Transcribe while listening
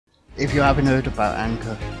If you haven't heard about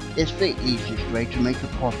Anchor, it's the easiest way to make a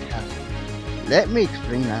podcast. Let me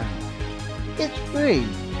explain that. It's free.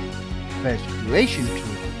 There's creation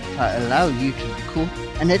tools that allow you to record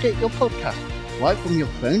and edit your podcast right from your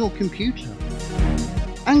phone or computer.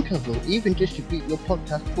 Anchor will even distribute your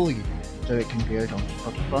podcast for you, so it can be heard on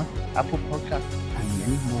Spotify, Apple Podcasts, and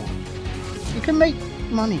many more. You can make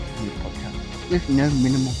money from your podcast with no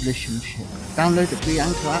minimal listenership. Download the free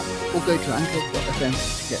Anchor app or go to anchor.fm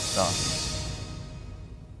to get started.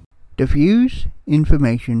 The views,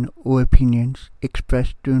 information, or opinions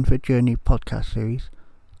expressed during the Journey podcast series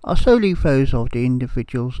are solely those of the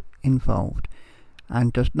individuals involved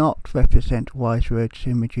and does not represent Wise Words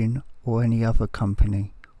Imaging or any other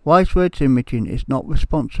company. Wise Words Imaging is not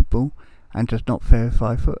responsible and does not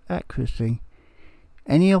verify for accuracy.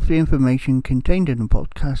 Any of the information contained in the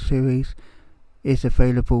podcast series is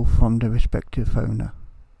available from the respective owner.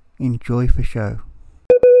 Enjoy the show.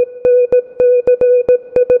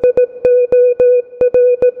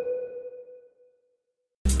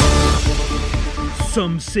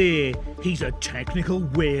 Some say he's a technical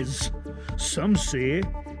whiz. Some say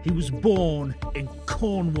he was born in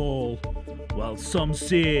Cornwall. While some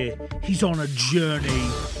say he's on a journey.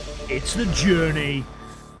 It's The Journey.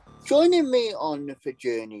 Joining me on the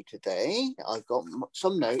journey today, I've got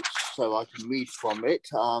some notes so I can read from it.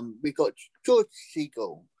 We've got George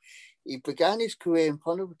Siegal. He began his career in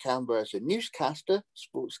front of the camera as a newscaster,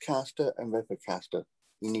 sportscaster, and weathercaster.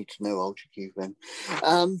 You need to know altitude then.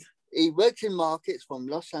 He worked in markets from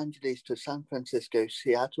Los Angeles to San Francisco,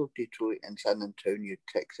 Seattle, Detroit, and San Antonio,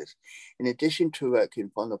 Texas. In addition to working in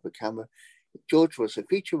front of the camera, George was a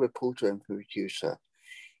feature reporter and producer.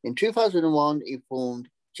 In 2001, he formed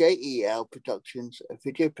JEL Productions, a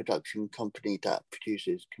video production company that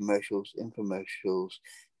produces commercials, infomercials,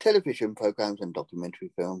 television programs, and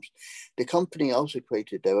documentary films. The company also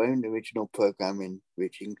created their own original programming,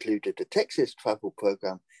 which included a Texas travel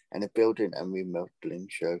program and a building and remodeling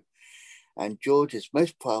show. And George is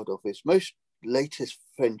most proud of his most latest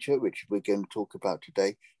venture, which we're going to talk about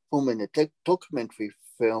today, forming a documentary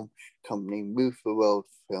film company, Move the World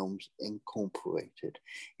Films Incorporated.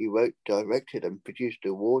 He wrote, directed, and produced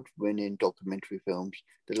award-winning documentary films,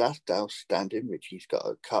 The Last Outstanding, which he's got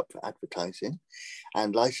a cup advertising,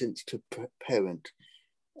 and Licensed to Parent.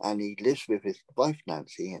 And he lives with his wife,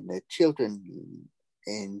 Nancy, and their children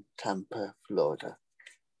in Tampa, Florida.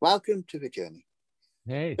 Welcome to The Journey.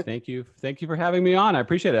 Hey, thank you. Thank you for having me on. I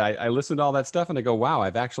appreciate it. I listened to all that stuff and I go, wow,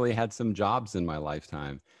 I've actually had some jobs in my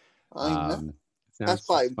lifetime. I know. That's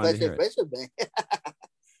quite impressive resume.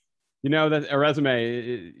 You know, that a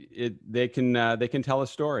resume, they can tell a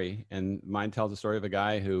story, and mine tells a story of a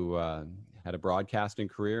guy who had a broadcasting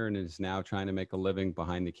career and is now trying to make a living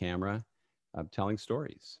behind the camera, telling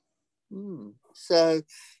stories. So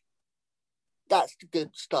that's a good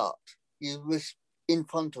start. You was in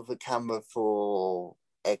front of a camera for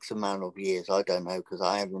X amount of years. I don't know, because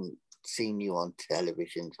I haven't seen you on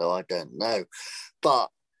television, so I don't know. But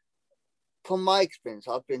from my experience,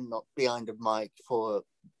 I've been not behind a mic for,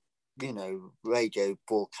 radio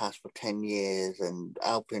broadcast for 10 years and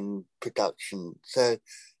helping production. So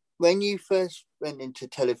when you first went into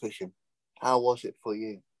television, how was it for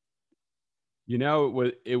you? You know,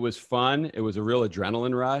 it was fun. It was a real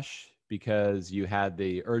adrenaline rush because you had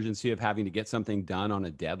the urgency of having to get something done on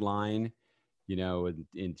a deadline. You know,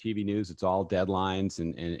 in TV news, it's all deadlines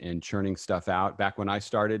and churning stuff out. Back when I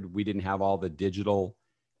started, we didn't have all the digital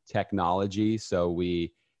technology. So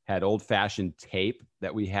we had old-fashioned tape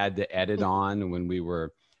that we had to edit on when we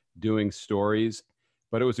were doing stories.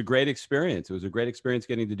 But it was a great experience. It was a great experience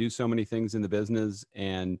getting to do so many things in the business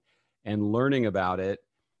and learning about it.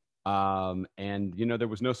 And, there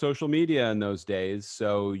was no social media in those days.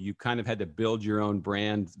 So you kind of had to build your own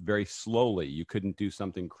brand very slowly. You couldn't do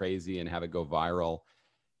something crazy and have it go viral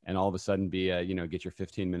and all of a sudden be get your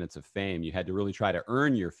 15 minutes of fame. You had to really try to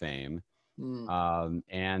earn your fame. It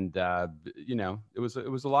was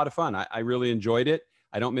a lot of fun. I really enjoyed it.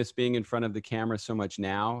 I don't miss being in front of the camera so much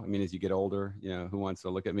now. I mean, as you get older, who wants to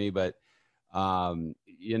look at me, but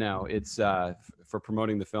it's for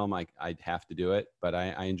promoting the film, I'd have to do it, but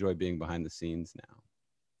I enjoy being behind the scenes now.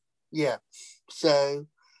 Yeah. So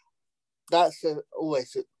that's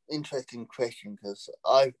always an interesting question, because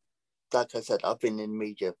like I said, I've been in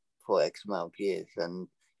media for X amount of years, and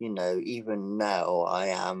even now I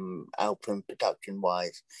am helping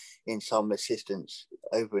production-wise in some assistance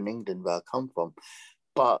over in England where I come from.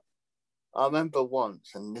 But I remember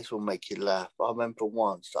once, and this will make you laugh, I remember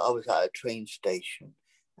once I was at a train station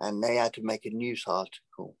and they had to make a news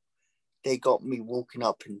article they got me walking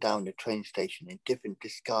up and down the train station in different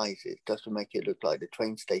disguises just to make it look like the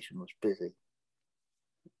train station was busy.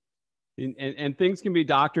 And things can be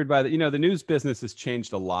doctored by the news business has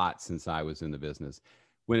changed a lot since I was in the business.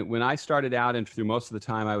 When I started out and through most of the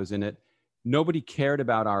time I was in it, nobody cared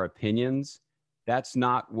about our opinions. That's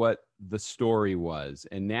not what the story was.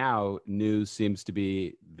 And now news seems to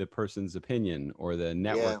be the person's opinion or the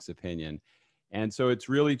network's opinion. And so it's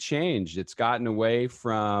really changed. It's gotten away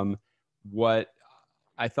from what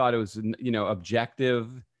I thought it was, objective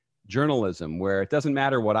journalism, where it doesn't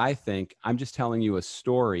matter what I think. I'm just telling you a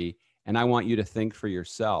story and I want you to think for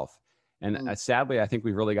yourself. And sadly, I think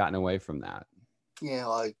we've really gotten away from that. Yeah,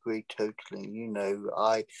 I agree totally.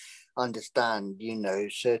 I understand,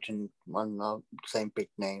 certain, I'm not saying big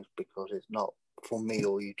names because it's not for me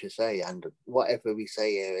or you to say. And whatever we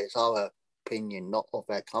say here is our opinion, not of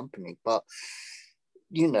our company. But,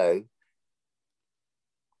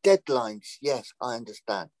 deadlines, yes, I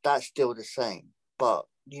understand. That's still the same. But,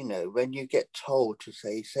 when you get told to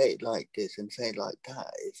say it like this and say it like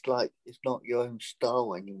that, it's like it's not your own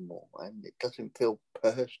style anymore. And it doesn't feel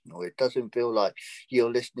personal. It doesn't feel like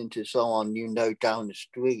you're listening to someone down the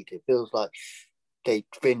street. It feels like they've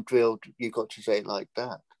been drilled. You got to say it like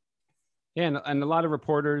that. Yeah, and a lot of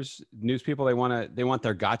reporters, news people, they want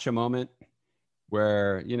their gotcha moment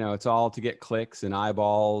where, it's all to get clicks and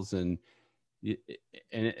eyeballs and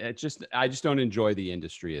I just don't enjoy the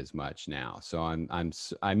industry as much now. So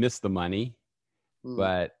I miss the money,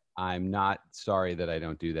 but I'm not sorry that I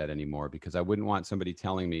don't do that anymore because I wouldn't want somebody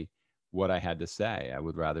telling me what I had to say. I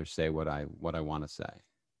would rather say what I want to say.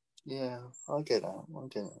 Yeah, I get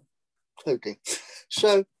that. Totally.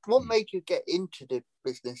 So what made you get into the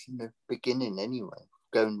business in the beginning anyway?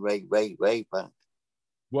 Going way back.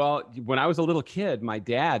 Well, when I was a little kid, my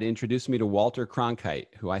dad introduced me to Walter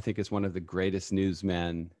Cronkite, who I think is one of the greatest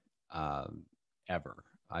newsmen ever.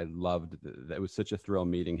 I loved that. It was such a thrill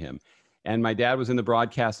meeting him. And my dad was in the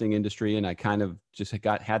broadcasting industry, and I kind of just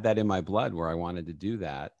had that in my blood where I wanted to do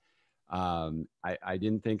that. I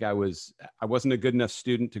didn't think I wasn't a good enough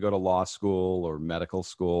student to go to law school or medical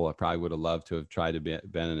school. I probably would have loved to have tried to been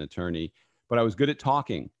an attorney, but I was good at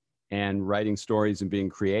talking and writing stories and being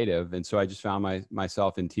creative. And so I just found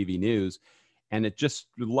myself in TV news, and it just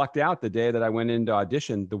lucked out the day that I went into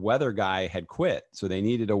audition, the weather guy had quit. So they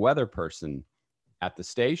needed a weather person at the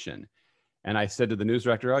station. And I said to the news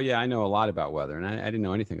director, oh yeah, I know a lot about weather. And I didn't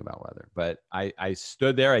know anything about weather, but I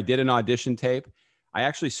stood there, I did an audition tape. I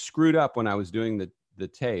actually screwed up when I was doing the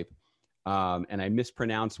tape. And I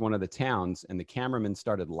mispronounced one of the towns, and the cameraman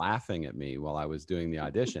started laughing at me while I was doing the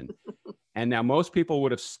audition. And now most people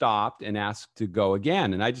would have stopped and asked to go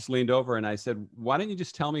again. And I just leaned over and I said, why don't you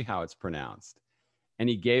just tell me how it's pronounced? And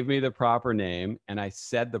he gave me the proper name, and I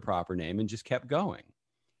said the proper name and just kept going.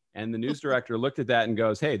 And the news director looked at that and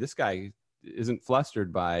goes, hey, this guy isn't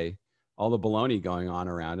flustered by all the baloney going on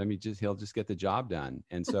around him. He'll just get the job done.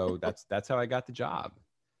 And so that's how I got the job.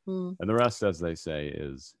 And the rest, as they say,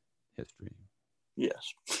 is history.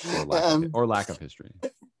 Yes. Or lack of history.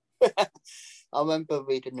 I remember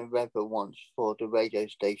reading a review once for the radio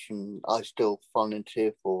station I still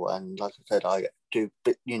volunteer for, and like I said, I do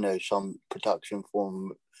some production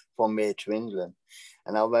from here to England.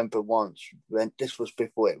 And I remember once when this was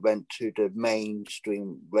before it went to the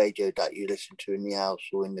mainstream radio that you listen to in the house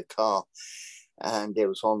or in the car, and it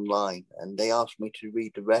was online, and they asked me to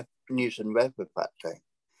read the news and weather that day,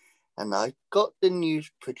 and I got the news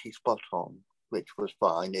pretty spot on, which was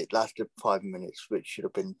fine. It lasted 5 minutes, which should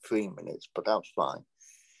have been 3 minutes, but that was fine.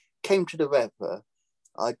 Came to the weather,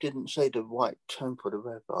 I didn't say the right term for the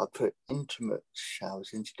weather. I put intimate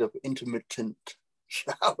showers instead of intermittent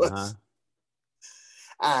showers.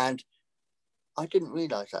 And I didn't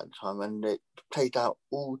realise at the time, and it played out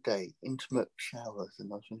all day, intimate showers.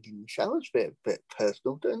 And I was thinking, showers a bit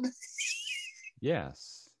personal, don't they?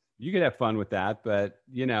 Yes. You could have fun with that, but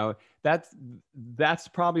that's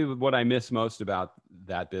probably what I miss most about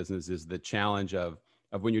that business is the challenge of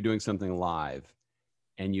when you're doing something live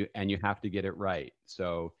and you have to get it right.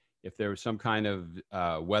 So if there was some kind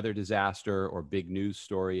of weather disaster or big news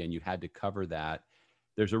story and you had to cover that,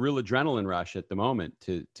 there's a real adrenaline rush at the moment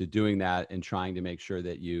to doing that and trying to make sure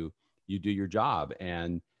that you do your job.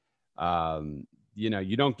 And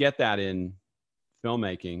you don't get that in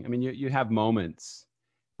filmmaking. I mean, you have moments,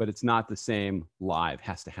 but it's not the same live.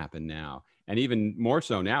 Has to happen now. And even more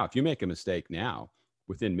so now, if you make a mistake now,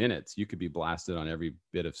 within minutes, you could be blasted on every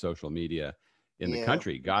bit of social media in the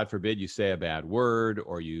country. God forbid you say a bad word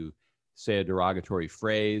or you say a derogatory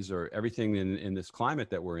phrase or everything in this climate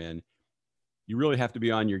that we're in. You really have to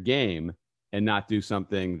be on your game and not do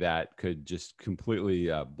something that could just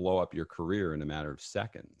completely blow up your career in a matter of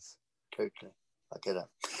seconds. Totally. I get it.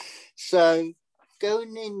 So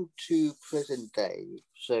going into present day,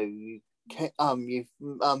 so you've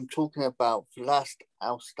talking about The Last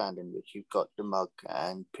Outstanding, which you've got the mug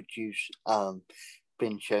and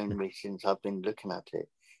been shown me since I've been looking at it.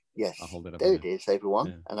 Yes, I'll hold it up there again. it is, everyone.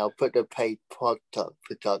 Yeah. And I'll put the paid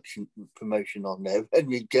production promotion on there when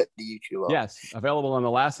we get the YouTube up. Yes, available on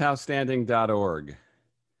thelasthousestanding.org.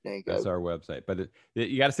 There you go. That's our website. But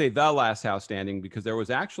you got to say The Last House Standing, because there was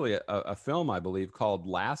actually a film, I believe, called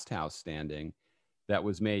Last House Standing that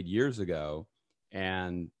was made years ago.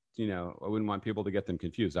 And, you know, I wouldn't want people to get them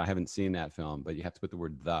confused. I haven't seen that film, but you have to put the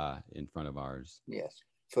word "the" in front of ours. Yes,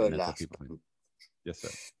 for last. Yes, sir.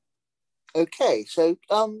 Okay, so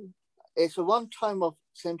it's a runtime of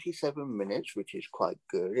 77 minutes, which is quite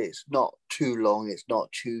good. It's not too long, it's not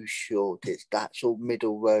too short. It's that sort of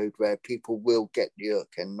middle road where people will get the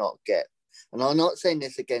hook and not get. And I'm not saying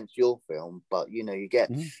this against your film, but you know, you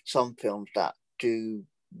get some films that do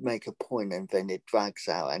make a point and then it drags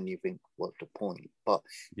out and you think, what's the point? But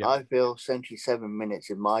I feel 77 minutes,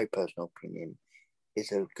 in my personal opinion,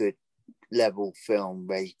 is a good level film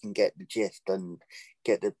where you can get the gist and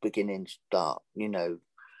get the beginning start, you know.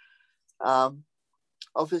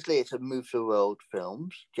 Obviously it's a Move the World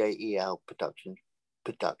Films, JEL production,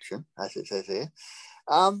 as it says here.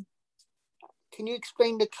 Can you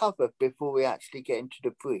explain the cover before we actually get into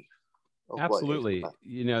the brief? Absolutely.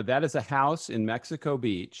 You know, that is a house in Mexico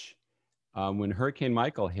Beach. When Hurricane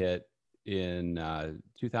Michael hit in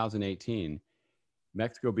 2018,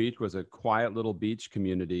 Mexico Beach was a quiet little beach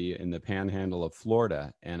community in the panhandle of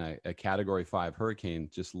Florida, and a Category 5 hurricane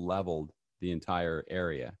just leveled the entire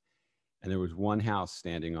area. And there was one house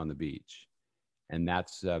standing on the beach. And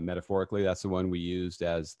that's metaphorically, that's the one we used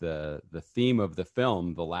as the theme of the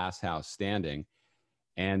film, The Last House Standing.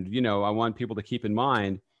 And, you know, I want people to keep in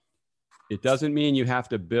mind, it doesn't mean you have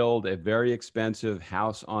to build a very expensive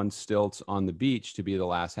house on stilts on the beach to be the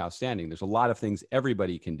last house standing. There's a lot of things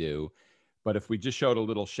everybody can do. But if we just showed a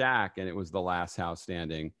little shack and it was the last house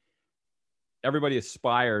standing, everybody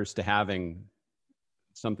aspires to having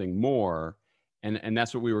something more. And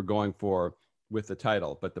that's what we were going for with the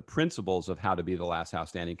title. But the principles of how to be the last house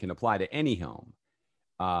standing can apply to any home.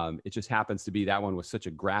 It just happens to be that one was such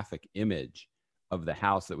a graphic image of the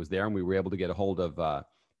house that was there. And we were able to get a hold of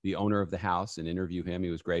the owner of the house and interview him. He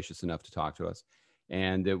was gracious enough to talk to us.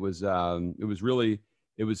 And it was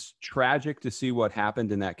tragic to see what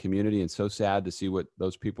happened in that community, and so sad to see what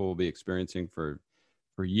those people will be experiencing for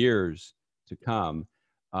years to come.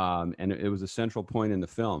 And it was a central point in the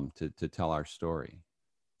film to tell our story.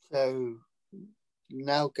 So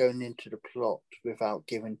now going into the plot without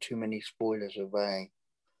giving too many spoilers away,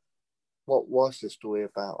 what was the story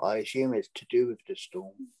about? I assume it's to do with the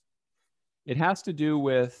storm. It has to do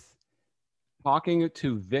with talking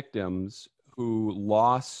to victims who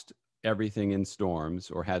lost everything in storms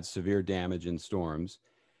or had severe damage in storms,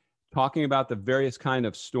 talking about the various kind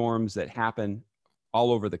of storms that happen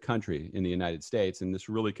all over the country in the United States. And this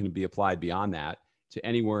really can be applied beyond that to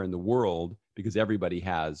anywhere in the world, because everybody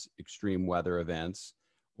has extreme weather events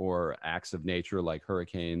or acts of nature like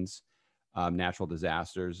hurricanes, natural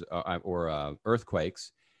disasters, or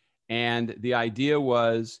earthquakes. And the idea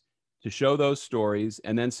was to show those stories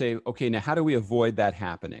and then say, okay, now how do we avoid that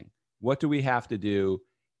happening? What do we have to do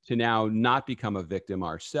to now not become a victim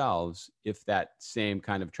ourselves if that same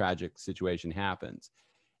kind of tragic situation happens?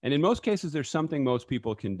 And in most cases, there's something most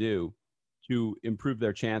people can do to improve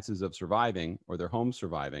their chances of surviving or their home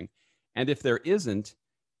surviving. And if there isn't,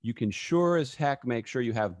 you can sure as heck make sure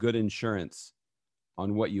you have good insurance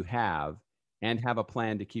on what you have and have a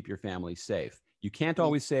plan to keep your family safe. You can't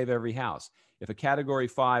always save every house. If a Category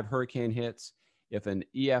 5 hurricane hits, if an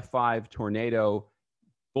EF5 tornado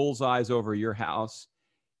bullseyes over your house,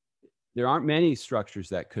 there aren't many structures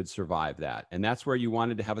that could survive that. And that's where you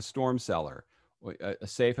wanted to have a storm cellar, a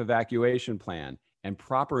safe evacuation plan, and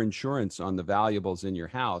proper insurance on the valuables in your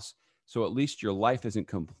house. So at least your life isn't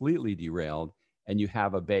completely derailed and you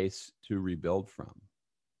have a base to rebuild from.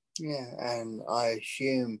 Yeah, and I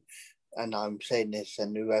assume, and I'm saying this,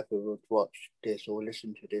 and whoever would watch this or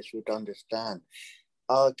listen to this would understand,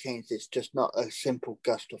 hurricanes is just not a simple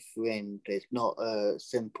gust of wind. It's not a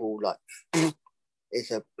simple, like,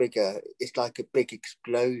 it's like a big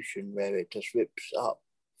explosion where it just rips up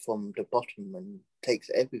from the bottom and takes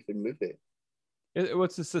everything with it.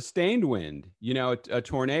 It's a sustained wind. You know, a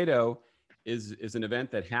tornado is an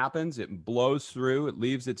event that happens. It blows through, it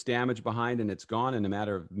leaves its damage behind, and it's gone in a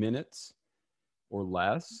matter of minutes or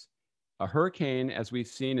less. a hurricane, as we've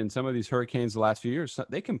seen in some of these hurricanes the last few years,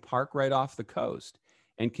 they can park right off the coast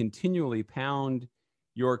and continually pound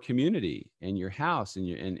your community and your house and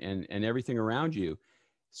and everything around you.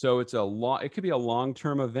 So it could be a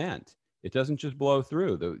long-term event. It doesn't just blow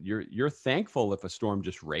through. You're thankful if a storm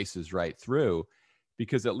just races right through,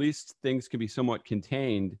 because at least things can be somewhat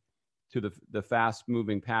contained to the fast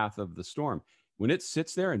moving path of the storm. When it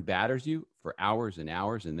sits there and batters you for hours and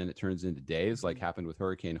hours, and then it turns into days, like happened with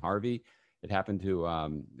Hurricane Harvey. It happened to a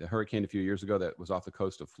hurricane a few years ago that was off the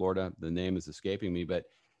coast of Florida. The name is escaping me, but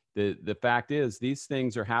the fact is these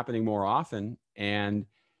things are happening more often, and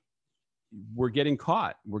we're getting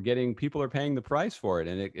caught. People are paying the price for it,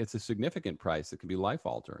 and it's a significant price that can be life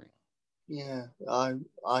altering. Yeah, I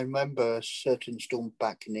remember a certain storm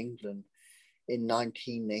back in England in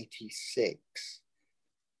 1986,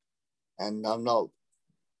 and I'm not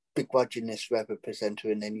begrudging this weather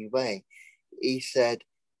presenter in any way. He said,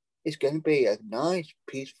 it's going to be a nice,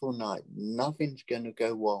 peaceful night. Nothing's going to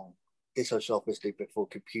go wrong. This was obviously before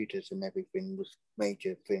computers and everything was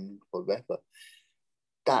major thing for weather.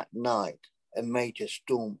 That night, a major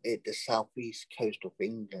storm hit the southeast coast of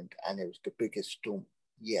England, and it was the biggest storm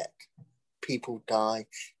yet. People died,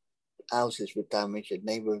 houses were damaged, and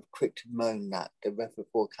they were quick to moan that the weather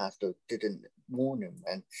forecaster didn't warn him,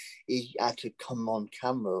 and he had to come on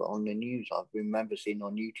camera on the news. I remember seeing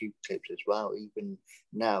on YouTube clips as well. Even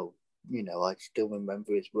now, I still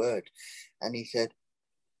remember his word, and he said,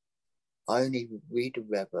 I only read the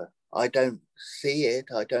weather. I don't see it.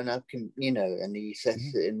 I don't have, and he says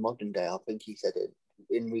it in modern day. I think he said it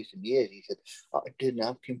in recent years. He said, I didn't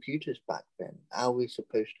have computers back then. How are we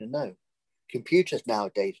supposed to know? Computers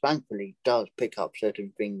nowadays, thankfully, does pick up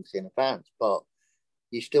certain things in advance, but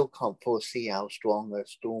you still can't foresee how strong a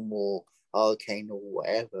storm or hurricane or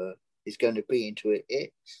whatever is going to be until it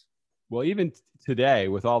hits. Well, even today,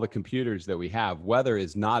 with all the computers that we have, weather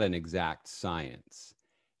is not an exact science.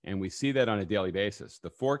 And we see that on a daily basis. The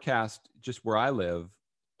forecast, just where I live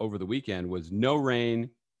over the weekend, was no rain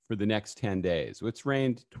for the next 10 days. It's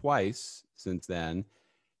rained twice since then,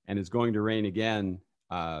 and is going to rain again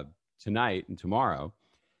tonight and tomorrow.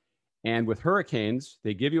 And with hurricanes,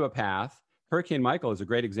 they give you a path. Hurricane Michael is a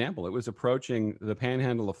great example. It was approaching the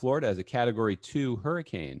panhandle of Florida as a Category 2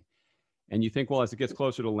 hurricane. And you think, well, as it gets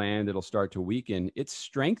closer to land, it'll start to weaken. It's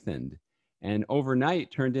strengthened, and overnight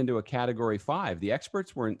turned into a Category 5. The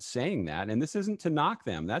experts weren't saying that, and this isn't to knock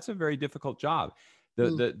them. That's a very difficult job.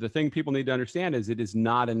 The thing people need to understand is it is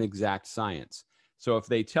not an exact science. So if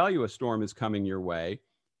they tell you a storm is coming your way,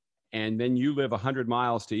 and then you live 100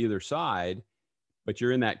 miles to either side, but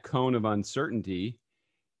you're in that cone of uncertainty,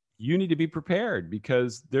 you need to be prepared,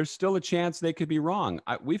 because there's still a chance they could be wrong.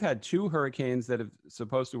 We've had 2 hurricanes that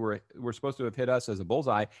were supposed to have hit us as a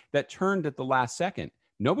bullseye that turned at the last second.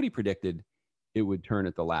 Nobody predicted it would turn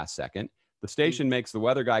at the last second. The station makes the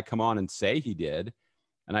weather guy come on and say he did.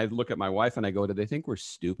 And I look at my wife and I go, do they think we're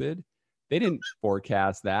stupid? They didn't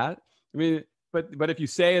forecast that. I mean, but if you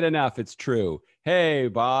say it enough, it's true. Hey,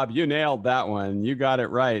 Bob, you nailed that one. You got it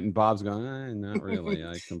right. And Bob's going, not really.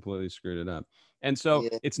 I completely screwed it up. And so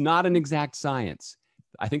It's not an exact science.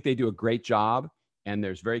 I think they do a great job. And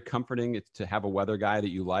there's very comforting to have a weather guy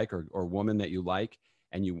that you like, or woman that you like,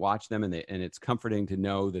 and you watch them, and it's comforting to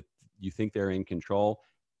know that you think they're in control.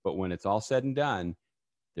 But when it's all said and done,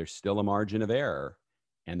 there's still a margin of error,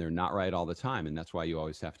 and they're not right all the time. And that's why you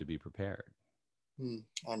always have to be prepared.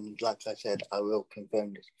 And like I said, I will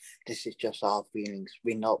confirm this. This is just our feelings.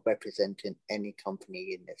 We're not representing any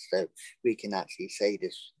company in this, so we can actually say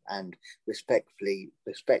this and respectfully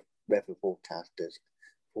respect weather forecasters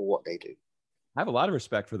for what they do. I have a lot of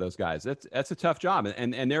respect for those guys. That's a tough job,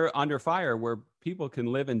 and they're under fire where people can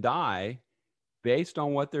live and die based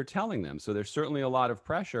on what they're telling them. So there's certainly a lot of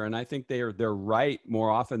pressure, and I think they're right more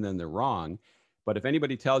often than they're wrong. But if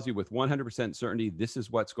anybody tells you with 100% certainty this is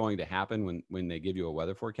what's going to happen when they give you a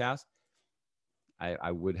weather forecast, I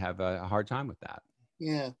would have a hard time with that.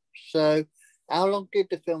 Yeah. So how long did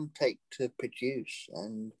the film take to produce,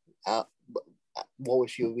 and what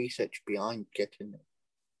was your research behind getting it?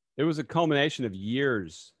 It was a culmination of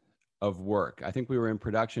years of work. I think we were in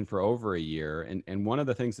production for over a year. And one of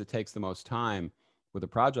the things that takes the most time with a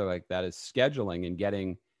project like that is scheduling and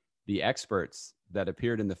getting the experts that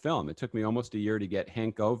appeared in the film. It took me almost a year to get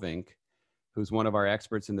Henk Ovink, who's one of our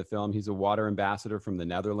experts in the film. He's a water ambassador from the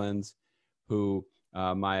Netherlands, who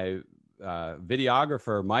my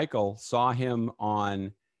videographer, Michael, saw him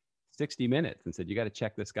on 60 Minutes and said, you got to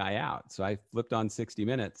check this guy out. So I flipped on 60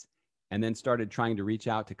 Minutes and then started trying to reach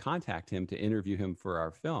out to contact him to interview him for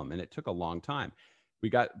our film. And it took a long time. We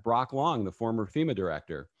got Brock Long, the former FEMA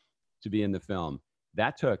director, to be in the film.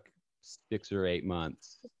 That took 6 or 8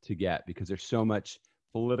 months to get, because there's so much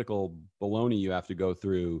political baloney you have to go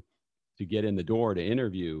through to get in the door to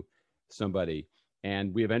interview somebody.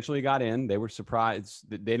 And we eventually got in. They were surprised.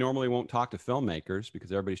 They normally won't talk to filmmakers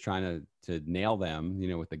because everybody's trying to nail them,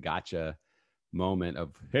 with the gotcha moment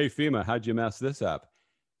of, hey, FEMA, how'd you mess this up?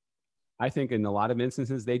 I think in a lot of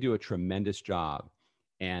instances, they do a tremendous job.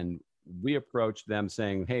 And we approached them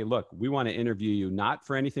saying, hey, look, we want to interview you, not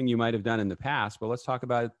for anything you might have done in the past, but let's talk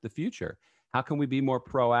about the future. How can we be more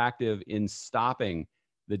proactive in stopping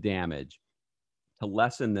the damage to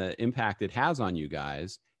lessen the impact it has on you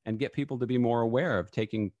guys and get people to be more aware of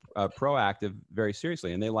taking proactive very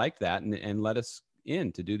seriously? And they liked that and let us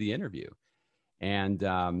in to do the interview. And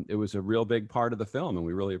it was a real big part of the film, and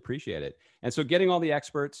we really appreciate it. And so getting all the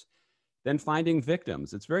experts, then finding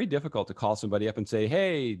victims. It's very difficult to call somebody up and say,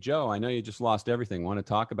 hey, Joe, I know you just lost everything. Want to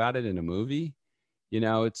talk about it in a movie?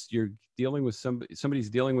 You're dealing with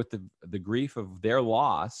somebody's dealing with the grief of their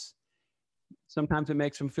loss. Sometimes it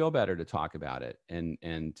makes them feel better to talk about it.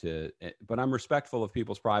 But I'm respectful of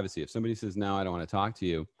people's privacy. If somebody says, no, I don't want to talk to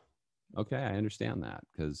you. Okay, I understand that,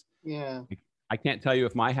 because I can't tell you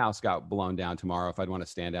if my house got blown down tomorrow, if I'd want to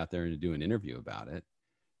stand out there and do an interview about it.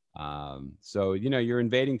 So, you're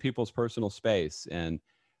invading people's personal space, and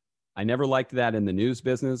I never liked that in the news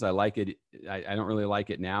business. I like it. I don't really like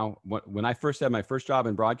it now. When I first had my first job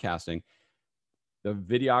in broadcasting, the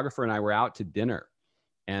videographer and I were out to dinner,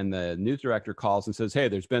 and the news director calls and says, hey,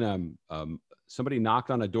 there's been somebody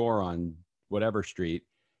knocked on a door on whatever street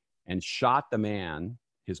and shot the man.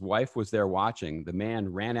 His wife was there watching. The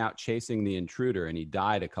man ran out chasing the intruder, and he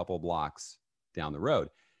died a couple blocks down the road.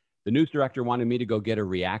 The news director wanted me to go get a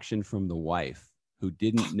reaction from the wife, who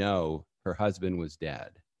didn't know her husband was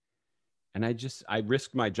dead. And I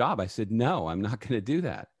risked my job. I said, no, I'm not going to do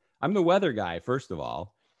that. I'm the weather guy, first of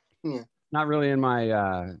all. Not really in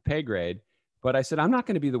my pay grade. But I said, I'm not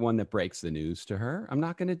going to be the one that breaks the news to her. I'm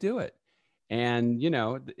not going to do it. And,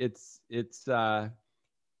 it's a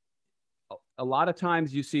lot of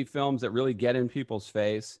times you see films that really get in people's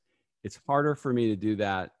face. It's harder for me to do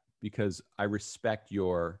that because I respect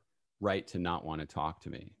your right to not want to talk to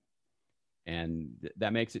me. And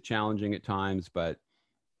that makes it challenging at times, but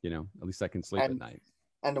at least I can sleep at night.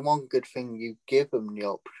 And the one good thing, you give them the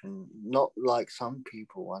option, not like some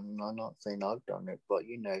people, and I'm not saying I've done it, but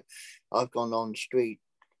I've gone on street,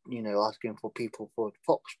 asking for people for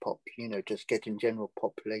Fox Pop, just getting general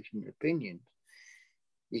population opinions.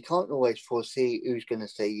 You can't always foresee who's going to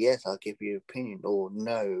say, yes, I'll give you an opinion, or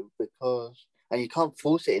no, and you can't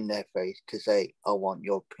force it in their face to say, I want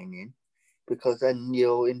your opinion, because then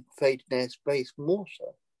you're invading their space more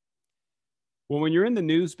so. Well, when you're in the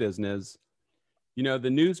news business, the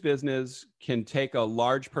news business can take a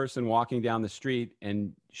large person walking down the street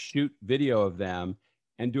and shoot video of them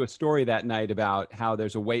and do a story that night about how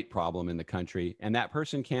there's a weight problem in the country, and that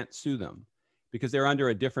person can't sue them because they're under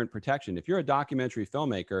a different protection. If you're a documentary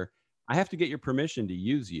filmmaker, I have to get your permission to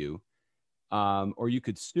use you, or you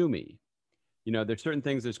could sue me. There's certain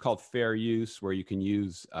things that's called fair use, where you can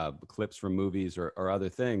use clips from movies or other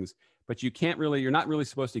things, but you're not really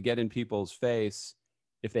supposed to get in people's face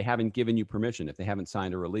if they haven't given you permission, if they haven't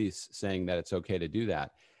signed a release saying that it's okay to do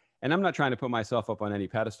that. And I'm not trying to put myself up on any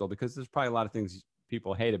pedestal, because there's probably a lot of things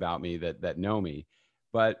people hate about me that know me.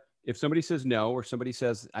 But if somebody says no, or somebody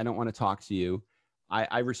says, I don't want to talk to you,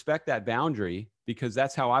 I respect that boundary, because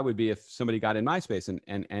that's how I would be if somebody got in my space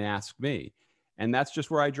and asked me. And that's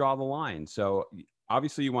just where I draw the line. So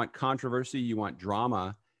obviously you want controversy, you want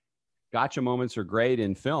drama. Gotcha moments are great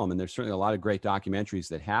in film, and there's certainly a lot of great documentaries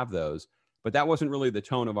that have those, but that wasn't really the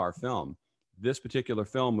tone of our film. This particular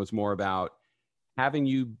film was more about having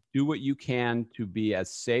you do what you can to be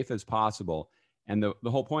as safe as possible. And the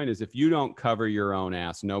whole point is, if you don't cover your own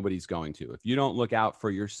ass, nobody's going to. If you don't look out for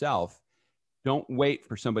yourself, don't wait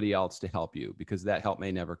for somebody else to help you, because that help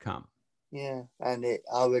may never come. Yeah, and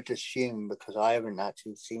I would assume, because I haven't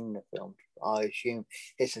actually seen the film, I assume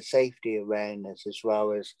it's a safety awareness as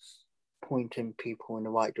well as pointing people in the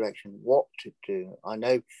right direction, what to do. I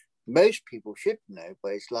know most people should know,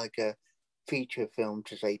 but it's like a feature film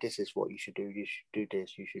to say, this is what you should do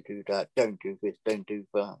this, you should do that, don't do this, don't do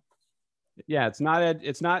that. Yeah, it's not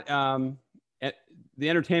the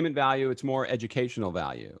entertainment value, it's more educational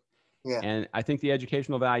value. Yeah. And I think the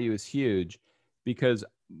educational value is huge, because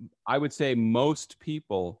I would say most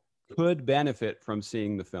people could benefit from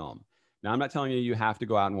seeing the film. Now, I'm not telling you have to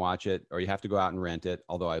go out and watch it, or you have to go out and rent it,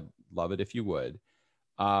 although I'd love it if you would.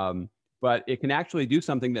 But it can actually do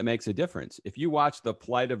something that makes a difference. If you watch The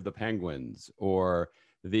Plight of the Penguins, or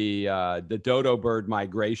the dodo bird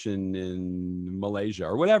migration in Malaysia,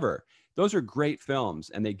 or whatever, Those are great films,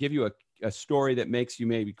 and they give you a story that makes you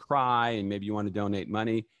maybe cry and maybe you want to donate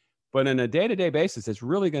money. But on a day-to-day basis, it's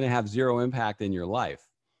really going to have zero impact in your life.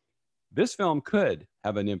 This film could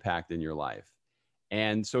have an impact in your life.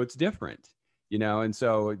 And so it's different, and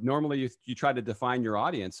so normally you try to define your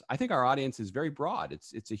audience. I think our audience is very broad.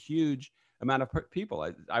 It's a huge amount of people.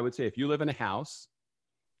 I would say if you live in a house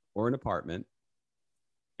or an apartment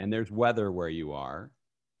and there's weather where you are,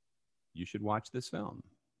 you should watch this film.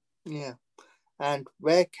 Yeah. And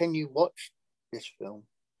where can you watch this film?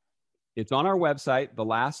 It's on our website, The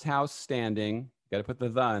Last House Standing. Got to put the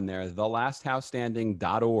in there,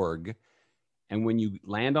 thelasthousestanding.org. And when you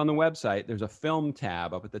land on the website, there's a film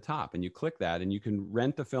tab up at the top, and you click that, and you can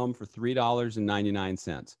rent the film for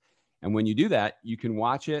 $3.99. And when you do that, you can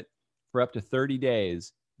watch it for up to 30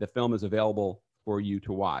 days. The film is available for you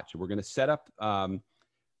to watch. We're going to set up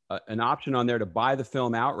an option on there to buy the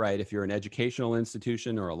film outright if you're an educational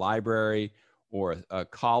institution or a library or a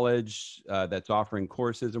college that's offering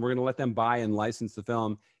courses. And we're going to let them buy and license the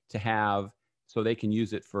film to have so they can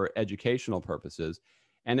use it for educational purposes.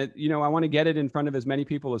 And I want to get it in front of as many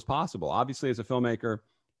people as possible. Obviously, as a filmmaker,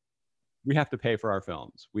 we have to pay for our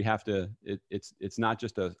films. We have to. It's not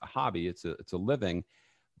just a hobby. It's a living.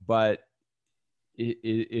 But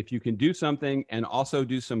if you can do something and also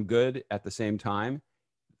do some good at the same time,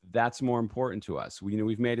 that's more important to us.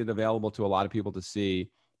 We've made it available to a lot of people to see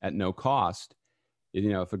at no cost.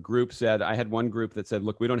 If a group said, I had one group that said,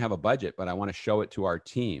 look, we don't have a budget, but I want to show it to our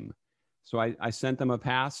team. So I sent them a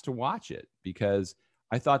pass to watch it because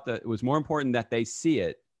I thought that it was more important that they see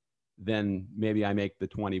it than maybe I make the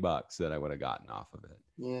 $20 that I would have gotten off of it.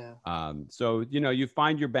 Yeah. So, you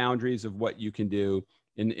find your boundaries of what you can do.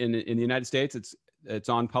 In the United States, it's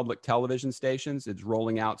on public television stations. It's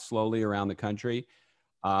rolling out slowly around the country.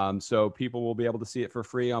 So people will be able to see it for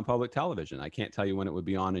free on public television. I can't tell you when it would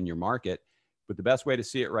be on in your market, but the best way to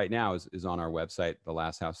see it right now is on our website,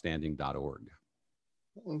 thelasthousestanding.org.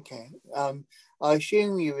 Okay. I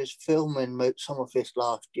assume you was filming some of this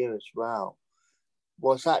last year as well.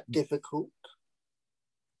 Was that difficult?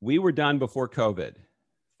 We were done before COVID.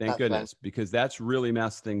 Thank goodness, because that's really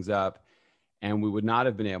messed things up. And we would not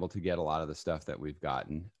have been able to get a lot of the stuff that we've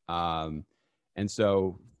gotten. And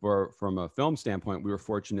so from a film standpoint, we were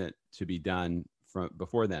fortunate to be done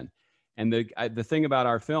before then. And the thing about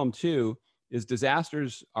our film too, is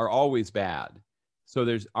disasters are always bad.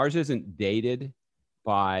 So ours isn't dated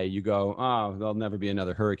by you go, oh, there'll never be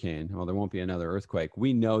another hurricane. Well, there won't be another earthquake.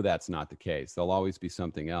 We know that's not the case. There'll always be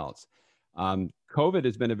something else. COVID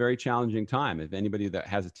has been a very challenging time. If anybody that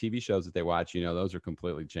has TV shows that they watch, those are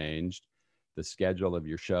completely changed. The schedule of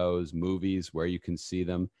your shows, movies, where you can see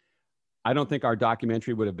them. I don't think our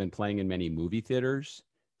documentary would have been playing in many movie theaters.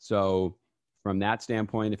 So from that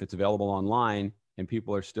standpoint, if it's available online and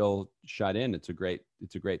people are still shut in, it's a great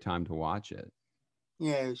time to watch it.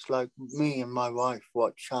 Yeah, it's like me and my wife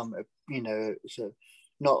watch it's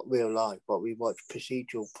not real life, but we watch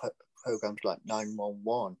procedural programs like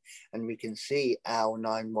 911, and we can see how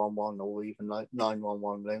 911 or even like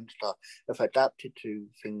 911 Lone Star have adapted to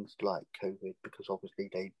things like COVID, because obviously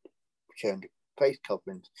they shown the face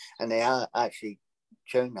coverings, and they are actually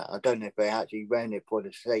shown that. I don't know if they actually ran it for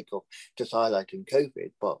the sake of just highlighting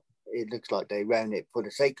COVID, but it looks like they ran it for the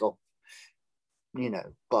sake of,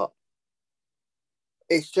 but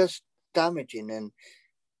it's just damaging. And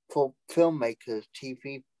for filmmakers,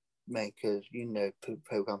 TV makers,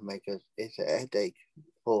 program makers, it's a headache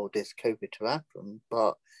for this COVID to happen,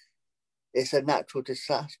 but it's a natural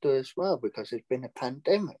disaster as well because it's been a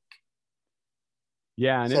pandemic.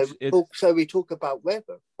 Yeah, and so we talk about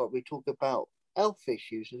weather, but we talk about health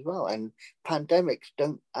issues as well. And pandemics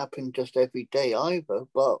don't happen just every day either,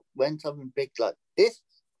 but when something big like this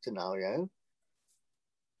scenario.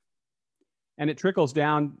 And it trickles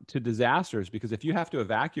down to disasters, because if you have to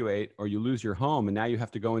evacuate or you lose your home and now you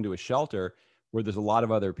have to go into a shelter where there's a lot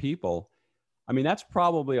of other people, I mean, that's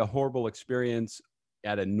probably a horrible experience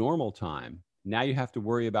at a normal time. Now you have to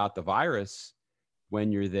worry about the virus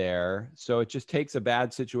when you're there. So it just takes a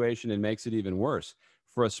bad situation and makes it even worse.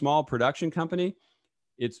 For a small production company,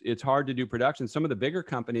 it's hard to do production. Some of the bigger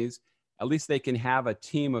companies, at least they can have a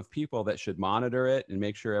team of people that should monitor it and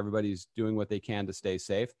make sure everybody's doing what they can to stay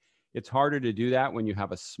safe. It's harder to do that when you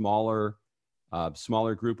have a smaller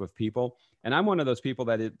group of people. And I'm one of those people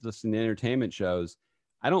that listen to entertainment shows.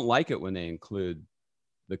 I don't like it when they include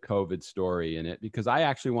the COVID story in it, because I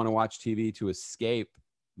actually want to watch TV to escape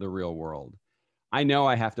the real world. I know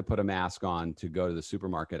I have to put a mask on to go to the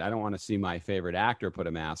supermarket. I don't want to see my favorite actor put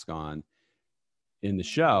a mask on in the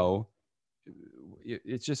show.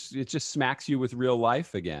 It just smacks you with real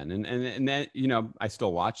life again. And then, I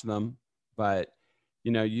still watch them. but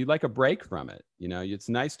you'd like a break from it. It's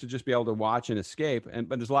nice to just be able to watch and escape.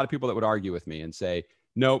 But there's a lot of people that would argue with me and say,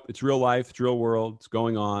 nope, it's real life, it's real world, it's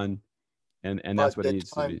going on. And that's what it needs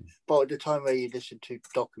to be. But at the time where you listen to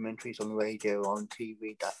documentaries on the radio, on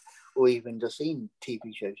TV, or even just seen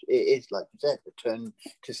TV shows, it is like you said, a turn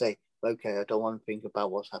to say, okay, I don't want to think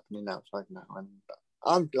about what's happening outside now. And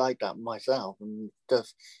I'm like that myself, and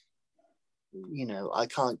just I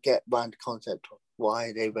can't get around the concept of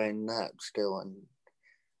why they wearing that still. And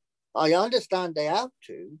I understand they have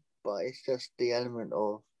to, but it's just the element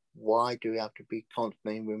of why do we have to be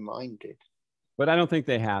constantly reminded? But I don't think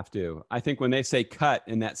they have to. I think when they say cut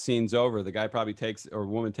and that scene's over, the guy probably or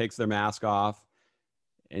woman takes their mask off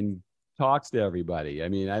and talks to everybody. I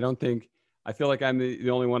mean, I feel like I'm the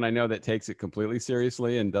only one I know that takes it completely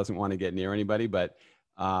seriously and doesn't want to get near anybody. But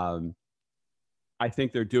I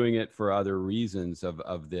think they're doing it for other reasons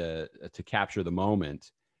to capture the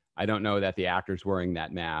moment. I don't know that the actor's wearing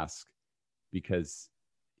that mask because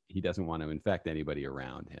he doesn't want to infect anybody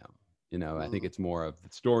around him. I think it's more of the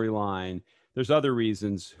storyline. There's other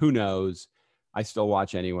reasons. Who knows? I still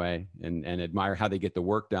watch anyway and admire how they get the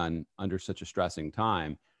work done under such a stressing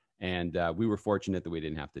time. And we were fortunate that we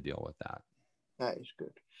didn't have to deal with that. That is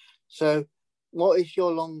good. So what is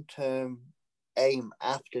your long-term aim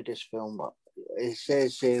after this film? It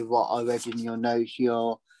says here, what I read in your notes,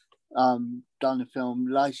 you're done a film,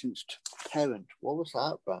 Licensed Parent. What was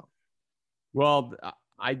that about? Well,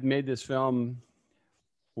 I made this film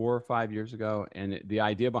 4 or 5 years ago. And the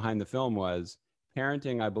idea behind the film was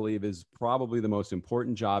parenting, I believe, is probably the most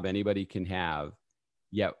important job anybody can have,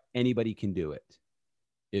 yet anybody can do it.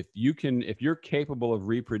 If you're capable of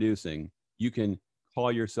reproducing, you can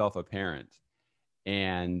call yourself a parent.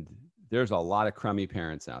 And there's a lot of crummy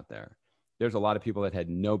parents out there. There's a lot of people that had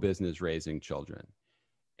no business raising children.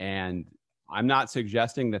 And I'm not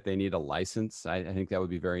suggesting that they need a license. I think that would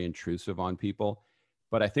be very intrusive on people.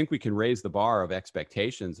 But I think we can raise the bar of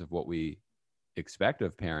expectations of what we expect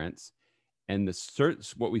of parents. And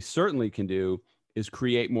what we certainly can do is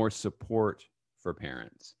create more support for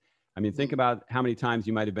parents. I mean, think about how many times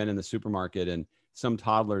you might have been in the supermarket and some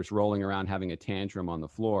toddler's rolling around having a tantrum on the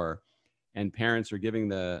floor, and parents are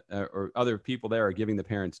giving or other people there are giving the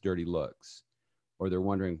parents dirty looks, or they're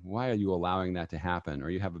wondering, why are you allowing that to happen? Or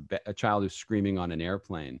you have a child who's screaming on an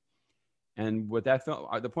airplane. And what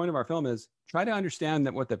the point of our film is try to understand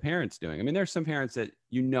that what the parent's doing. I mean, there's some parents that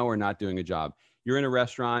are not doing a job. You're in a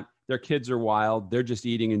restaurant, their kids are wild, they're just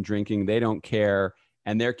eating and drinking, they don't care,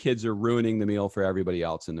 and their kids are ruining the meal for everybody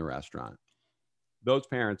else in the restaurant. Those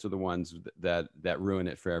parents are the ones that ruin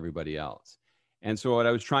it for everybody else. And so what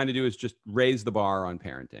I was trying to do is just raise the bar on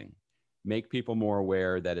parenting, make people more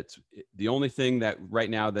aware that it's the only thing that right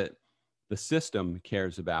now that the system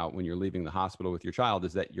cares about when you're leaving the hospital with your child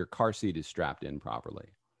is that your car seat is strapped in properly.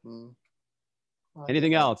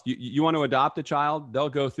 Anything else? You want to adopt a child? They'll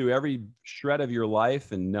go through every shred of your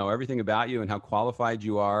life and know everything about you and how qualified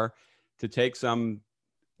you are to take some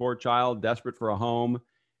poor child desperate for a home.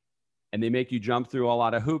 And they make you jump through a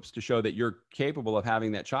lot of hoops to show that you're capable of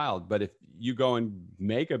having that child. But if you go and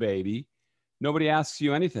make a baby, nobody asks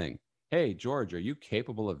you anything. Hey, George, are you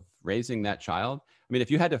capable of raising that child? I mean,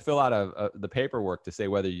 if you had to fill out the paperwork to say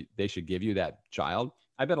whether they should give you that child,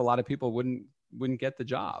 I bet a lot of people wouldn't get the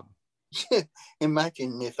job.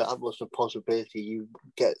 Imagine if that was a possibility. You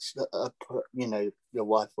get, your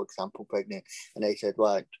wife, for example, pregnant, and they said,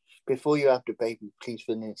 right, before you have the baby, please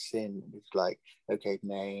fill this in. It's like, okay,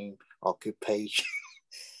 name, occupation,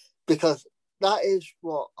 because that is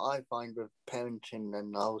what I find with parenting,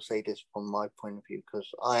 and I'll say this from my point of view, because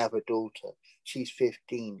I have a daughter. She's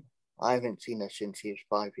 15. I haven't seen her since she was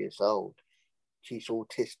 5 years old. She's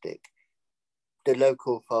autistic. The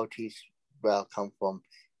local authorities where I come from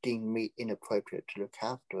deemed me inappropriate to look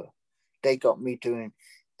after her. They got me doing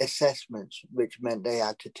assessments, which meant they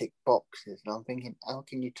had to tick boxes. And I'm thinking, how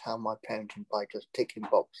can you tell my parenting by just ticking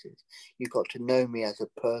boxes? You got to know me as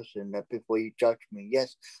a person that before you judge me.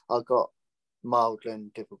 Yes, I got mild learning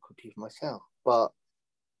difficulties myself, but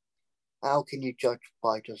how can you judge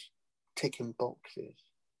by just ticking boxes?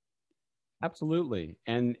 Absolutely.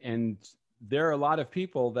 And there are a lot of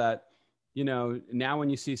people that, now when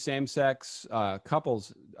you see same-sex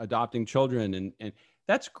couples adopting children, and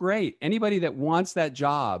that's great. Anybody that wants that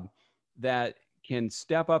job, that can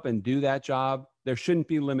step up and do that job, there shouldn't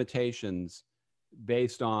be limitations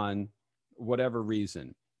based on whatever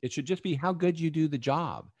reason. It should just be how good you do the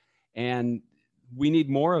job. And we need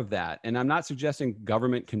more of that. And I'm not suggesting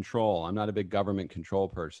government control. I'm not a big government control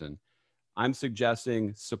person. I'm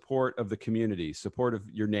suggesting support of the community, support of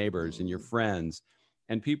your neighbors and your friends,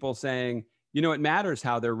 and people saying, you know, it matters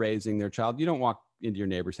how they're raising their child. You don't walk into your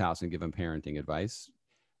neighbor's house and give them parenting advice.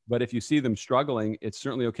 But if you see them struggling, it's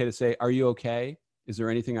certainly okay to say, are you okay? Is there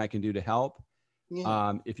anything I can do to help?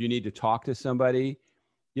 Yeah. If you need to talk to somebody,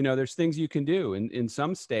 you know, there's things you can do. In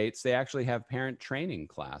some states, they actually have parent training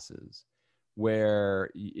classes where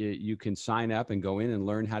you can sign up and go in and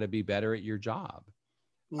learn how to be better at your job.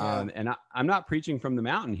 Yeah. And I'm not preaching from the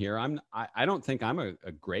mountain here. I don't think I'm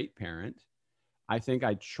a great parent. I think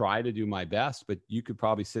I try to do my best, but you could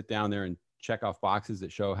probably sit down there and check off boxes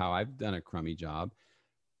that show how I've done a crummy job.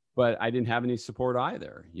 But I didn't have any support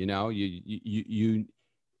either. You know, we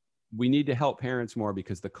need to help parents more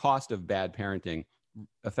because the cost of bad parenting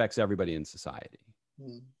affects everybody in society.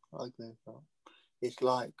 I agree with that. It's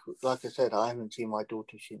like I said, I haven't seen my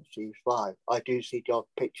daughter since she's 5. I do see the odd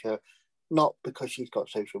picture, not because she's got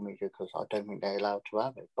social media, because I don't think they're allowed to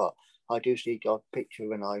have it, but I do see the odd picture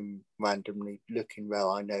when I'm randomly looking where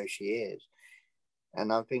I know she is.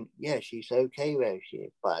 And I think, yeah, she's okay where she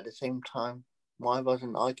is. But at the same time, why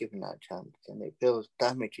wasn't I given that chance? And it feels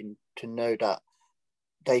damaging to know that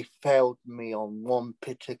they failed me on one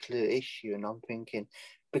particular issue. And I'm thinking,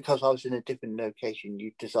 because I was in a different location,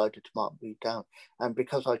 you decided to mark me down. And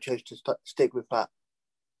because I chose to stick with that,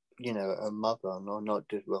 you know, a mother, and I'm not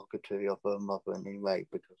derogatory of her mother in any way,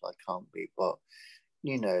 because I can't be, but,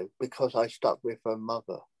 you know, because I stuck with her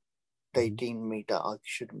mother, they deemed me that I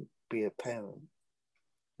shouldn't be a parent.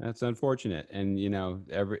 That's unfortunate. And, you know,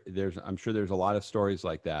 I'm sure there's a lot of stories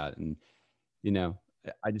like that. And, you know,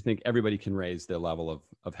 I just think everybody can raise their level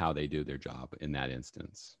of how they do their job in that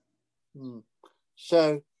instance.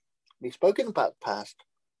 So we've spoken about past,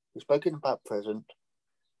 we've spoken about present,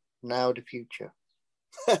 now the future.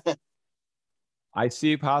 I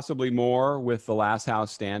see possibly more with The Last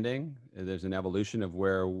House Standing. There's an evolution of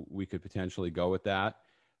where we could potentially go with that.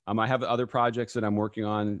 I have other projects that I'm working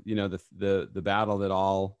on. You know, the battle that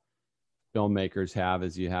all filmmakers have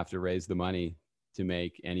is you have to raise the money to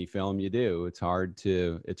make any film you do. It's hard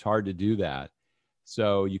to do that.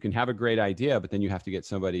 So you can have a great idea, but then you have to get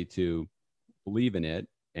somebody to believe in it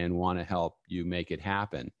and want to help you make it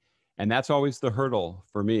happen. And that's always the hurdle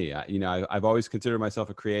for me. I've always considered myself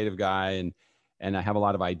a creative guy, and I have a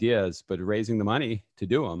lot of ideas, but raising the money to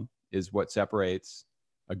do them is what separates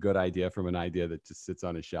a good idea from an idea that just sits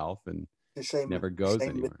on a shelf and never goes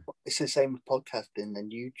anywhere. It's the same with podcasting and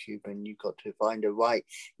YouTube, and you've got to find the right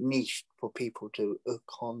niche for people to hook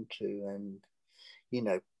onto. And, you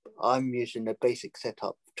know, I'm using the basic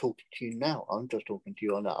setup talking to you now. I'm just talking to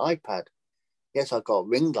you on an iPad. Yes, I got a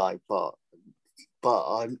ring light, but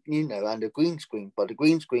I'm, you know, and a green screen. But the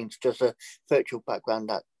green screen's just a virtual background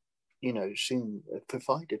that, you know, Zoom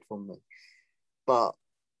provided for me. But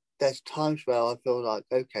there's times where I feel like,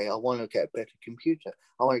 okay, I want to get a better computer.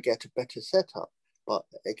 I want to get a better setup. But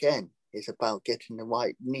again, it's about getting the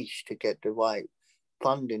right niche to get the right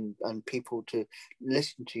funding and people to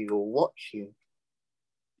listen to you or watch you.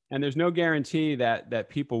 And there's no guarantee that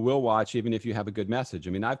people will watch, even if you have a good message.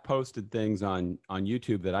 I mean, I've posted things on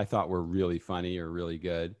YouTube that I thought were really funny or really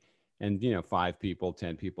good. And, you know, 5 people,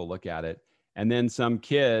 10 people look at it. And then some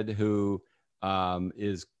kid who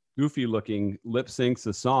is goofy looking lip syncs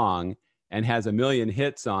a song and has 1 million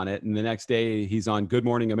hits on it. And the next day he's on Good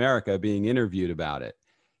Morning America being interviewed about it.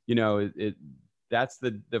 You know, that's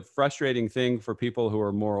the frustrating thing for people who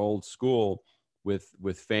are more old school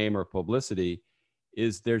with fame or publicity,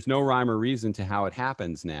 is there's no rhyme or reason to how it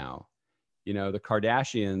happens now. You know, the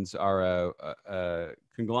Kardashians are a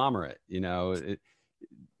conglomerate, you know,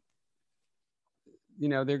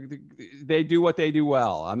 they do what they do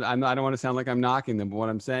well. I don't want to sound like I'm knocking them, but what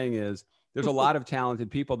I'm saying is there's a lot of talented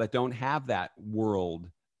people that don't have that world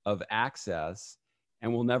of access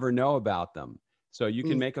and will never know about them. So you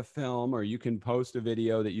can make a film or you can post a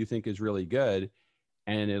video that you think is really good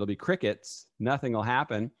and it'll be crickets, nothing will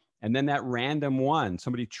happen. And then that random one,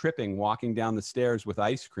 somebody tripping, walking down the stairs with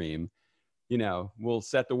ice cream, you know, will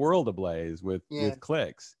set the world ablaze with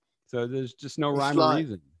clicks. So there's just no rhyme or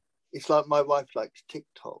reason. It's like my wife likes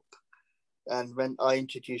TikTok. And when I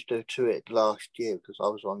introduced her to it last year, because I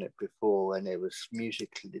was on it before and it was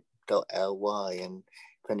musical.ly, and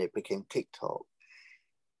then it became TikTok,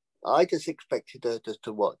 I just expected her just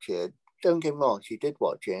to watch it. Don't get me wrong, she did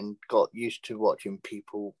watch it and got used to watching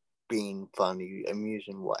people being funny,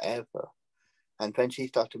 amusing, whatever. And then she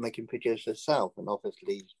started making videos herself, and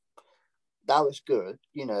obviously that was good.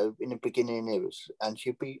 You know, in the beginning it was, and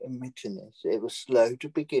she'd be admitting this, it was slow to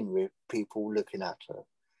begin with, people looking at her.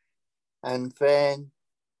 And then,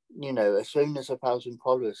 you know, as soon as 1,000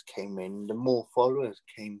 followers came in, the more followers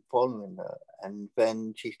came following her. And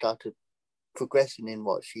then she started progressing in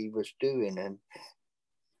what she was doing. And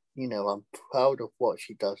I'm proud of what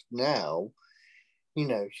she does now.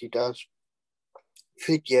 She does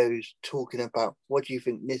videos talking about, what do you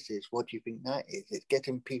think this is? What do you think that is? It's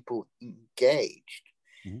getting people engaged.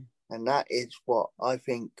 Mhm. And that is what I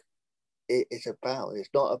think it is about. It's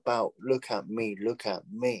not about look at me, look at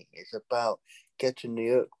me. It's about getting the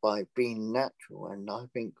hook by being natural. And I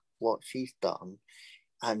think what she's done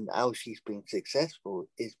and how she's been successful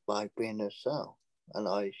is by being herself. And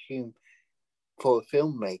I assume for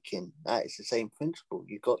filmmaking, that is the same principle.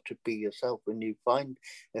 You got to be yourself. When you find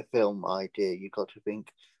a film idea, you got to think,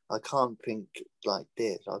 I can't think like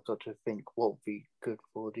this. I've got to think what would be good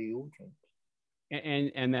for the audience.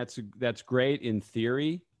 And that's great in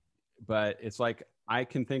theory, but it's like I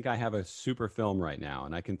can think I have a super film right now,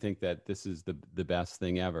 and I can think that this is the best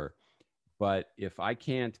thing ever. But if I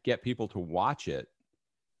can't get people to watch it,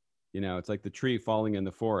 it's like the tree falling in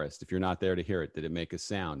the forest. If you're not there to hear it, did it make a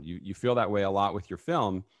sound? You feel that way a lot with your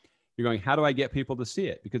film. You're going, how do I get people to see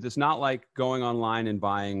it? Because it's not like going online and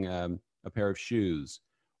buying a pair of shoes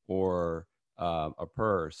or a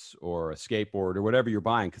purse or a skateboard or whatever you're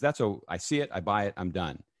buying. Because I see it, I buy it, I'm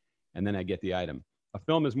done. And then I get the item. A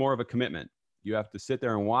film is more of a commitment. You have to sit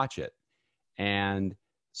there and watch it. And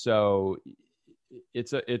so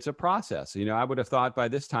it's a process. I would have thought by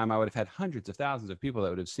this time I would have had hundreds of thousands of people that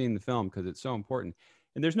would have seen the film because it's so important.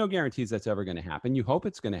 And there's no guarantees that's ever going to happen. You hope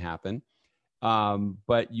it's going to happen,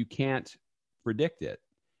 but you can't predict it.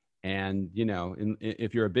 And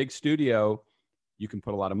if you're a big studio, you can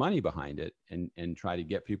put a lot of money behind it and try to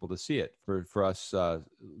get people to see it. For us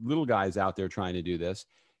little guys out there trying to do this,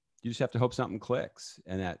 you just have to hope something clicks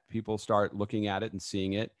and that people start looking at it and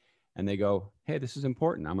seeing it. And they go, hey, this is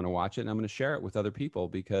important. I'm going to watch it and I'm going to share it with other people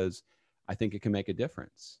because I think it can make a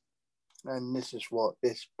difference. And this is what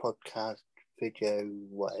this podcast, video,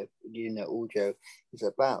 whatever, audio is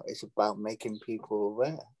about. It's about making people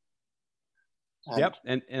aware. Yep.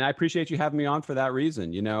 And I appreciate you having me on for that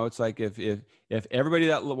reason. It's like if everybody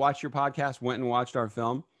that watched your podcast went and watched our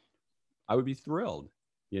film, I would be thrilled.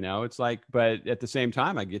 It's like, but at the same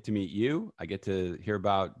time, I get to meet you. I get to hear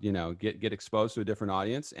about, get exposed to a different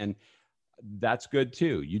audience. And that's good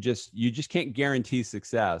too. You just can't guarantee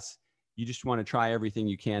success. You just want to try everything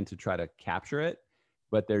you can to try to capture it.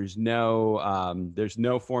 But there's no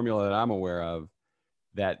formula that I'm aware of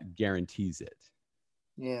that guarantees it.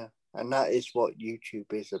 Yeah. And that is what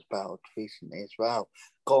YouTube is about recently as well.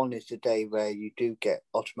 Gone is the day where you do get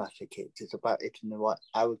automatic hits. It's about hitting the right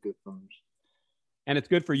algorithms. And it's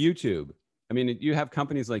good for YouTube. I mean, you have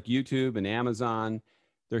companies like YouTube and Amazon.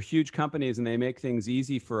 They're huge companies and they make things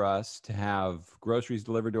easy for us to have groceries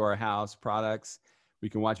delivered to our house, products. We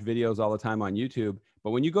can watch videos all the time on YouTube.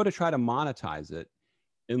 But when you go to try to monetize it,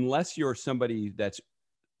 unless you're somebody that's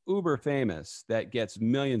uber famous that gets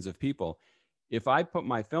millions of people, if I put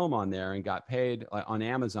my film on there and got paid on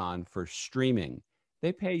Amazon for streaming,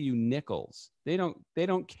 they pay you nickels. They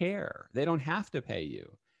don't care. They don't have to pay you.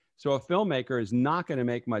 So a filmmaker is not going to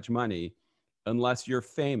make much money unless you're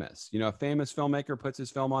famous. A famous filmmaker puts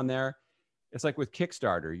his film on there. It's like with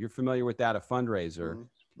Kickstarter. You're familiar with that, a fundraiser.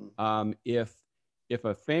 Mm-hmm. If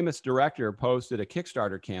a famous director posted a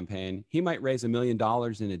Kickstarter campaign, he might raise $1 million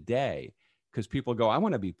in a day because people go, I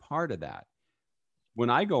want to be part of that. When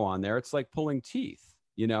I go on there, it's like pulling teeth,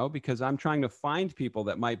 because I'm trying to find people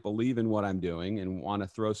that might believe in what I'm doing and want to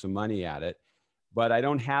throw some money at it, but I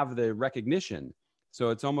don't have the recognition. So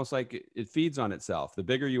it's almost like it feeds on itself. The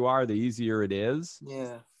bigger you are, the easier it is.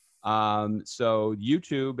 Yeah. So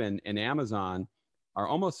YouTube and Amazon are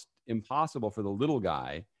almost impossible for the little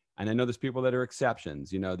guy. And I know there's people that are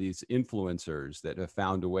exceptions, these influencers that have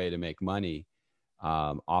found a way to make money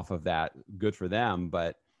off of that. Good for them.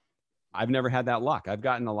 But I've never had that luck. I've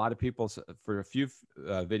gotten a lot of people for a few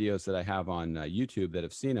videos that I have on YouTube that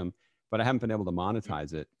have seen them, but I haven't been able to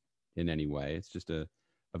monetize it in any way. It's just a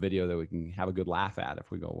video that we can have a good laugh at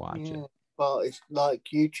if we go watch it. Well, it's like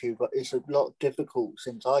YouTube, but it's a lot difficult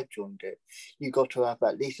since I joined it. You got to have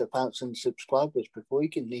at least 1,000 subscribers before you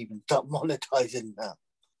can even start monetizing that.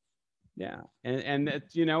 Yeah. And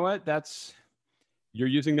that, you know what? You're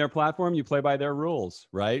using their platform, you play by their rules,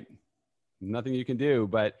 right? Nothing you can do.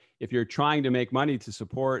 But if you're trying to make money to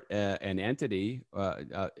support an entity,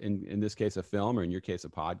 in this case, a film, or in your case, a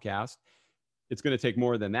podcast, it's going to take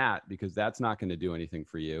more than that because that's not going to do anything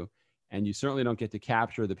for you. And you certainly don't get to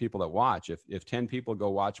capture the people that watch. If 10 people go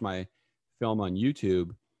watch my film on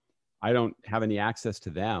YouTube, I don't have any access to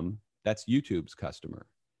them. That's YouTube's customer.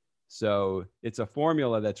 So it's a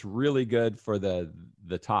formula that's really good for the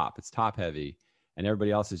top. It's top heavy. And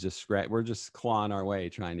everybody else is we're just clawing our way,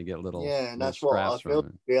 trying to get little. Yeah, and that's what I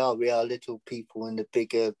feel. We are little people in the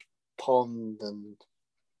bigger pond, and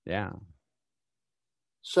Yeah.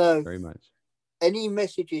 So, very much. Any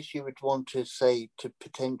messages you would want to say to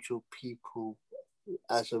potential people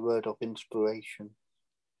as a word of inspiration?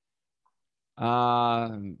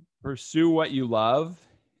 Pursue what you love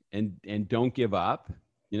and don't give up.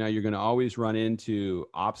 You're going to always run into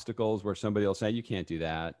obstacles where somebody will say, you can't do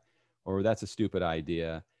that, or that's a stupid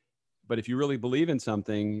idea. But if you really believe in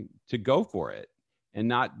something, to go for it and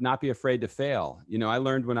not be afraid to fail. I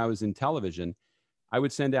learned when I was in television, I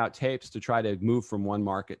would send out tapes to try to move from one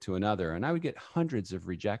market to another, and I would get hundreds of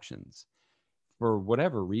rejections for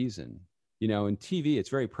whatever reason. In TV, it's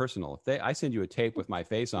very personal. If I send you a tape with my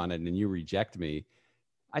face on it and you reject me,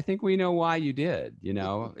 I think we know why you did. You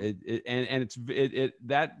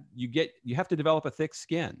have to develop a thick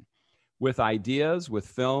skin with ideas, with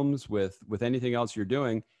films, with anything else you're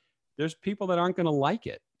doing. There's people that aren't going to like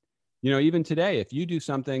it. Even today, if you do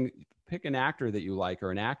something, pick an actor that you like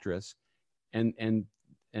or an actress, and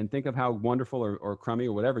think of how wonderful or crummy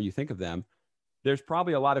or whatever you think of them. There's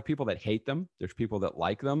probably a lot of people that hate them. There's people that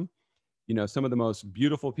like them. Some of the most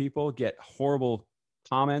beautiful people get horrible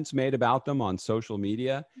comments made about them on social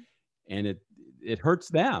media, and it hurts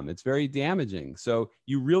them. It's very damaging. So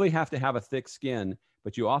you really have to have a thick skin,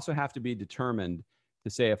 but you also have to be determined to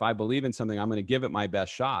say, if I believe in something, I'm going to give it my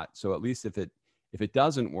best shot. So at least if it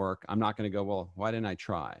doesn't work, I'm not going to go, well, why didn't I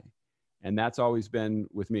try? And that's always been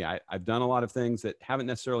with me. I've done a lot of things that haven't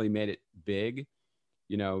necessarily made it big,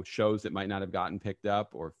 shows that might not have gotten picked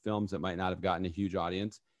up or films that might not have gotten a huge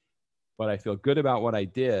audience. But I feel good about what I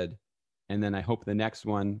did. And then I hope the next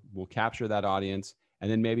one will capture that audience.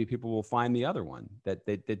 And then maybe people will find the other one that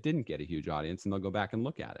didn't get a huge audience, and they'll go back and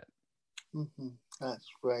look at it. Mm-hmm. That's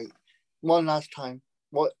great. One last time,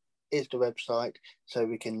 what is the website, so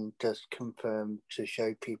we can just confirm to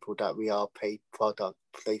show people that we are paid product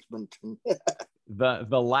placement? The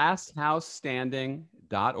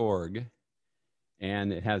lasthousestanding.org,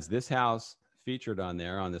 and it has this house featured on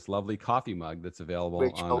there on this lovely coffee mug that's available.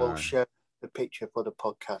 Which I will show the picture for the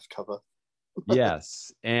podcast cover.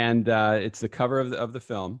 Yes, and it's the cover of the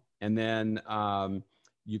film, and then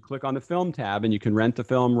you click on the film tab and you can rent the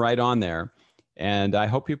film right on there. And I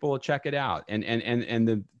hope people will check it out. And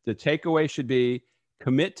the takeaway should be,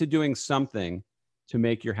 commit to doing something to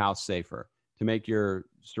make your house safer, to make your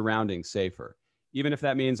surroundings safer. Even if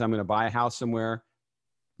that means I'm going to buy a house somewhere,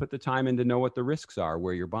 put the time in to know what the risks are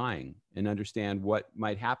where you're buying and understand what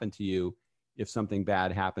might happen to you if something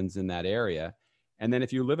bad happens in that area. And then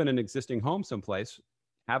if you live in an existing home someplace,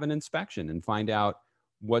 have an inspection and find out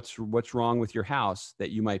what's wrong with your house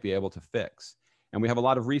that you might be able to fix. And we have a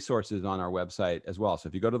lot of resources on our website as well. So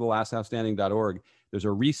if you go to thelasthousestanding.org, there's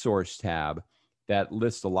a resource tab that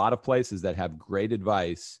lists a lot of places that have great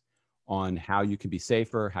advice on how you can be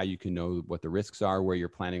safer, how you can know what the risks are, where you're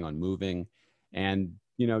planning on moving. And,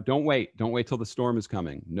 don't wait till the storm is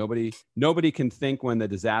coming. Nobody can think when the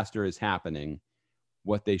disaster is happening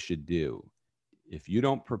what they should do. If you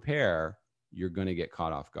don't prepare, you're going to get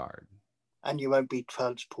caught off guard. And you won't be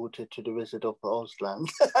transported to the Wizard of Ozland.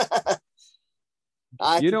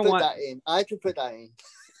 I had to put that in.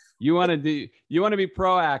 You want to be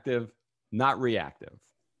proactive, not reactive.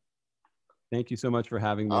 Thank you so much for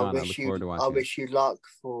having me on. I look forward to watching. I wish you luck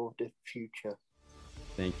for the future.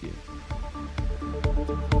 Thank you.